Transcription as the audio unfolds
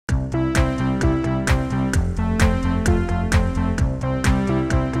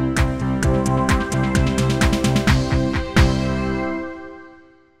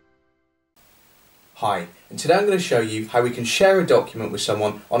Hi, and today I'm going to show you how we can share a document with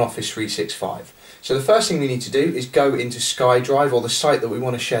someone on Office 365. So the first thing we need to do is go into SkyDrive, or the site that we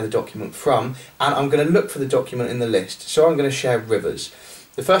want to share the document from, and I'm going to look for the document in the list. So I'm going to share Rivers.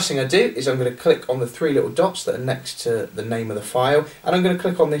 The first thing I do is I'm going to click on the three little dots that are next to the name of the file, and I'm going to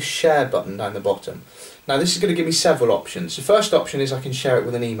click on this share button down the bottom. Now this is going to give me several options. The first option is I can share it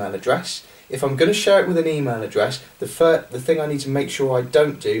with an email address. If I'm going to share it with an email address, the thing I need to make sure I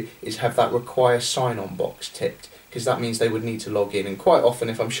don't do is have that require sign-on box ticked, because that means they would need to log in, and quite often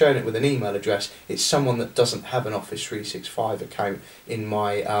if I'm sharing it with an email address, it's someone that doesn't have an Office 365 account in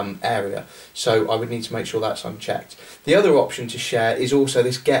my area, so I would need to make sure that's unchecked. The other option to share is also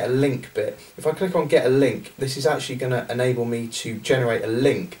this get a link bit. If I click on get a link, this is actually going to enable me to generate a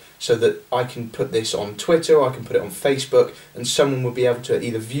link so that I can put this on Twitter, or I can put it on Facebook, and someone will be able to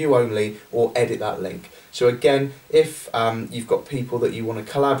either view only or edit that link. So again, if you've got people that you want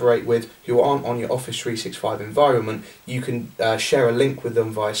to collaborate with who aren't on your Office 365 environment, you can share a link with them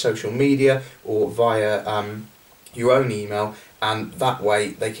via social media or via your own email, and that way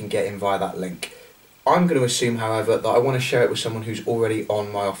they can get in via that link. I'm going to assume, however, that I want to share it with someone who's already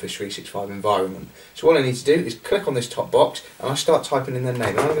on my Office 365 environment. So what I need to do is click on this top box and I start typing in their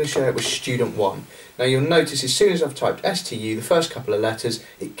name, and I'm going to share it with Student 1. Now you'll notice as soon as I've typed STU, the first couple of letters,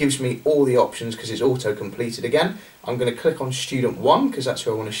 it gives me all the options because it's auto-completed again. I'm going to click on Student 1 because that's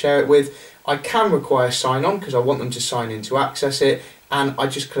who I want to share it with. I can require sign-on because I want them to sign in to access it, and I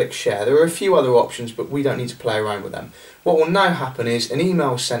just click share. There are a few other options, but we don't need to play around with them. What will now happen is an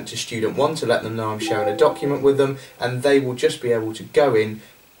email is sent to Student 1 to let them know I'm sharing a document with them, and they will just be able to go in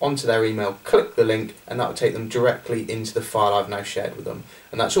onto their email, click the link, and that will take them directly into the file I've now shared with them.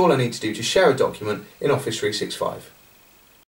 And that's all I need to do to share a document in Office 365.